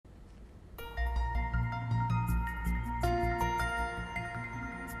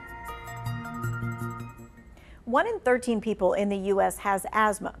1 in 13 people in the U.S. has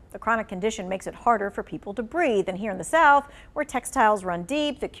asthma. The chronic condition makes it harder for people to breathe. And here in the South, where textiles run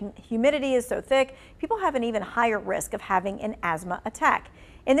deep, the humidity is so thick, people have an even higher risk of having an asthma attack.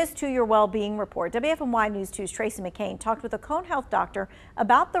 In this 2-year well-being report, WFMY News 2's Tracey McCain talked with a Cone Health doctor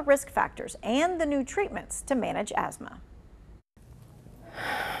about the risk factors and the new treatments to manage asthma.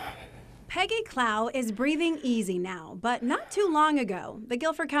 Peggy Clough is breathing easy now, but not too long ago, the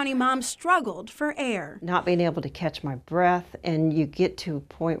Guilford County mom struggled for air. Not being able to catch my breath, and you get to a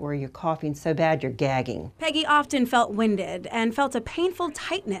point where you're coughing so bad you're gagging. Peggy often felt winded and felt a painful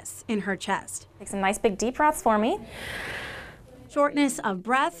tightness in her chest. Take some nice big deep breaths for me. Shortness of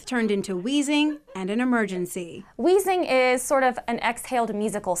breath turned into wheezing and an emergency. Wheezing is sort of an exhaled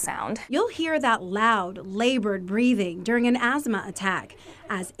musical sound. You'll hear that loud, labored breathing during an asthma attack.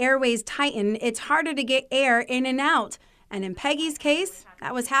 As airways tighten, it's harder to get air in and out. And in Peggy's case,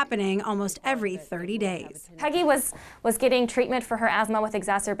 that was happening almost every 30 days. Peggy was getting treatment for her asthma with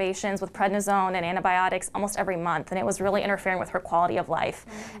exacerbations with prednisone and antibiotics almost every month, and it was really interfering with her quality of life.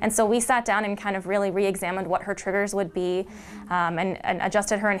 And so we sat down and kind of really re-examined what her triggers would be and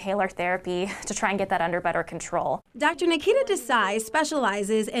adjusted her inhaler therapy to try and get that under better control. Dr. Nikita Desai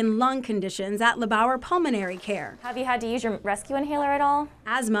specializes in lung conditions at LeBauer Pulmonary Care. Have you had to use your rescue inhaler at all?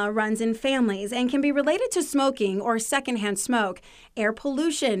 Asthma runs in families and can be related to smoking or secondhand smoke, air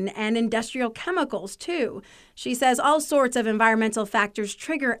pollution, and industrial chemicals, too. She says all sorts of environmental factors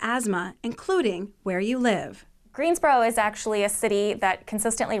trigger asthma, including where you live. Greensboro is actually a city that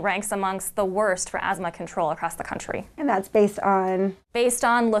consistently ranks amongst the worst for asthma control across the country. And that's based on? Based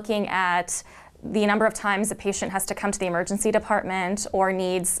on looking at the number of times a patient has to come to the emergency department or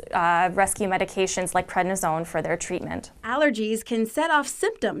needs rescue medications like prednisone for their treatment. Allergies can set off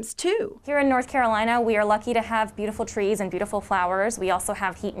symptoms too. Here in North Carolina, we are lucky to have beautiful trees and beautiful flowers. We also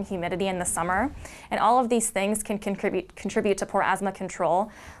have heat and humidity in the summer, and all of these things can contribute to poor asthma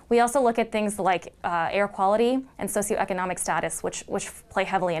control. We also look at things like air quality and socioeconomic status, which play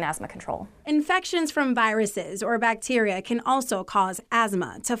heavily in asthma control. Infections from viruses or bacteria can also cause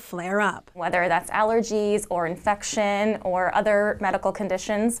asthma to flare up. Whether that's allergies or infection or other medical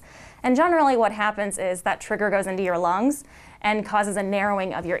conditions. And generally what happens is that trigger goes into your lungs and causes a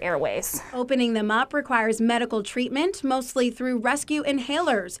narrowing of your airways. Opening them up requires medical treatment, mostly through rescue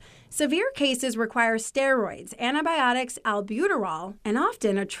inhalers. Severe cases require steroids, antibiotics, albuterol, and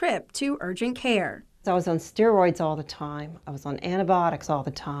often a trip to urgent care. I was on steroids all the time, I was on antibiotics all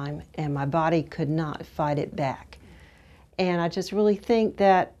the time, and my body could not fight it back. And I just really think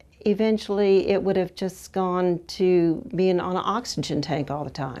that eventually it would have just gone to being on an oxygen tank all the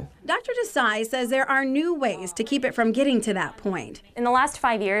time. Dr. Desai says there are new ways to keep it from getting to that point. In the last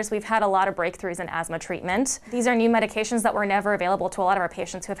 5 years, we've had a lot of breakthroughs in asthma treatment. These are new medications that were never available to a lot of our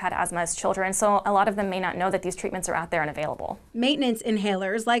patients who have had asthma as children, so a lot of them may not know that these treatments are out there and available. Maintenance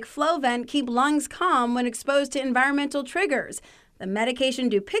inhalers like Flovent keep lungs calm when exposed to environmental triggers. The medication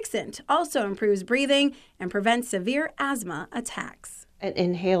Dupixent also improves breathing and prevents severe asthma attacks. An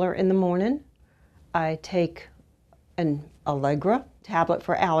inhaler in the morning. I take an Allegra tablet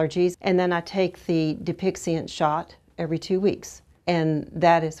for allergies, and then I take the Dupixent shot every 2 weeks. And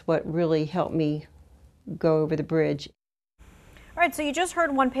that is what really helped me go over the bridge. All right, so you just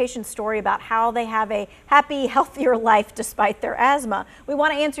heard one patient's story about how they have a happy, healthier life despite their asthma. We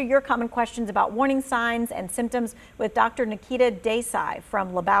want to answer your common questions about warning signs and symptoms with Dr. Nikita Desai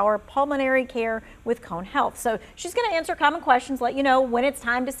from LeBauer Pulmonary Care with Cone Health. So she's going to answer common questions, let you know when it's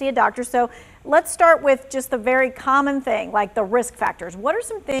time to see a doctor. So let's start with just the very common thing, like the risk factors. What are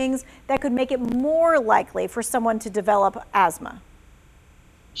some things that could make it more likely for someone to develop asthma?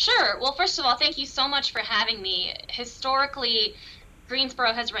 Sure. Well, first of all, thank you so much for having me. Historically,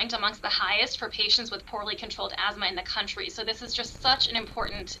 Greensboro has ranked amongst the highest for patients with poorly controlled asthma in the country. So this is just such an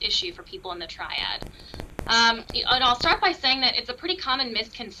important issue for people in the triad. And I'll start by saying that it's a pretty common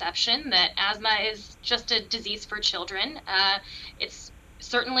misconception that asthma is just a disease for children. It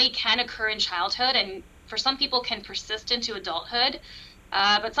certainly can occur in childhood, and for some people can persist into adulthood.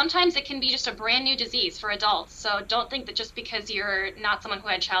 But sometimes it can be just a brand new disease for adults. So don't think that just because you're not someone who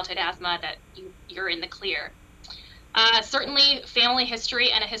had childhood asthma that you're in the clear. Certainly family history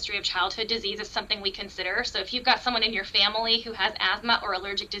and a history of childhood disease is something we consider. So if you've got someone in your family who has asthma or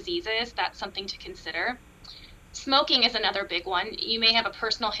allergic diseases, that's something to consider. Smoking is another big one. You may have a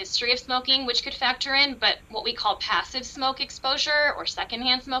personal history of smoking, which could factor in, but what we call passive smoke exposure or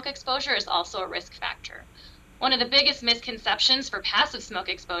secondhand smoke exposure is also a risk factor. One of the biggest misconceptions for passive smoke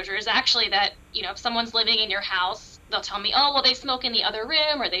exposure is actually that, if someone's living in your house, they'll tell me, oh, well, they smoke in the other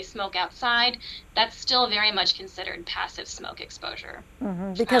room or they smoke outside. That's still very much considered passive smoke exposure.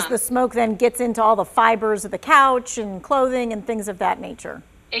 Because the smoke then gets into all the fibers of the couch and clothing and things of that nature.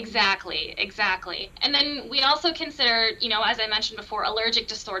 Exactly, exactly. And then we also consider, you know, as I mentioned before, allergic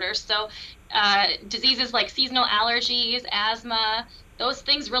disorders. So diseases like seasonal allergies, asthma, those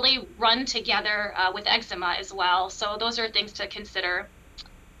things really run together with eczema as well. So those are things to consider.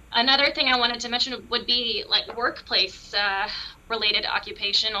 Another thing I wanted to mention would be like workplace related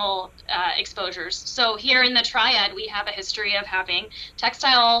occupational exposures. So here in the Triad, we have a history of having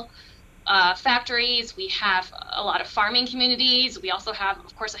textile factories. We have a lot of farming communities. We also have,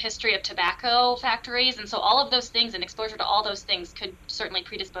 of course, a history of tobacco factories. And so all of those things and exposure to all those things could certainly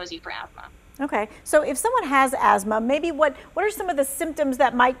predispose you for asthma. Okay, so if someone has asthma, maybe what are some of the symptoms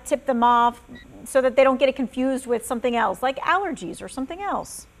that might tip them off so that they don't get it confused with something else, like allergies or something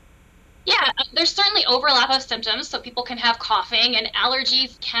else? Yeah, there's certainly overlap of symptoms, so people can have coughing, and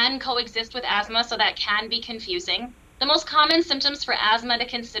allergies can coexist with asthma, so that can be confusing. The most common symptoms for asthma to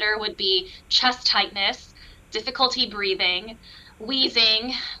consider would be chest tightness, difficulty breathing,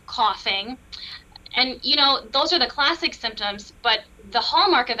 wheezing, coughing. And, you know, those are the classic symptoms, but the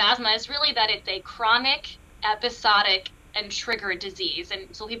hallmark of asthma is really that it's a chronic, episodic, and trigger disease. And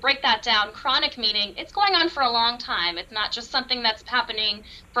so if we break that down, chronic meaning it's going on for a long time. It's not just something that's happening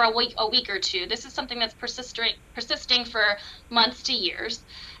for a week or two. This is something that's persisting for months to years.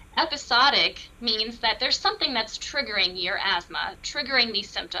 Episodic means that there's something that's triggering your asthma, triggering these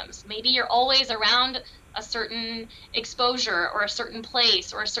symptoms. Maybe you're always around a certain exposure or a certain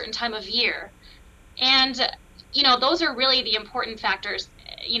place or a certain time of year. And, you know, those are really the important factors.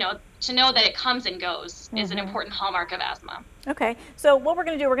 You know, to know that it comes and goes is an important hallmark of asthma. Okay, so what we're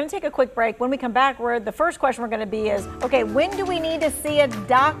going to do, we're going to take a quick break. When we come back, the first question we're going to be is, okay, when do we need to see a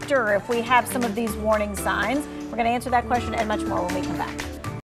doctor if we have some of these warning signs? We're going to answer that question and much more when we come back.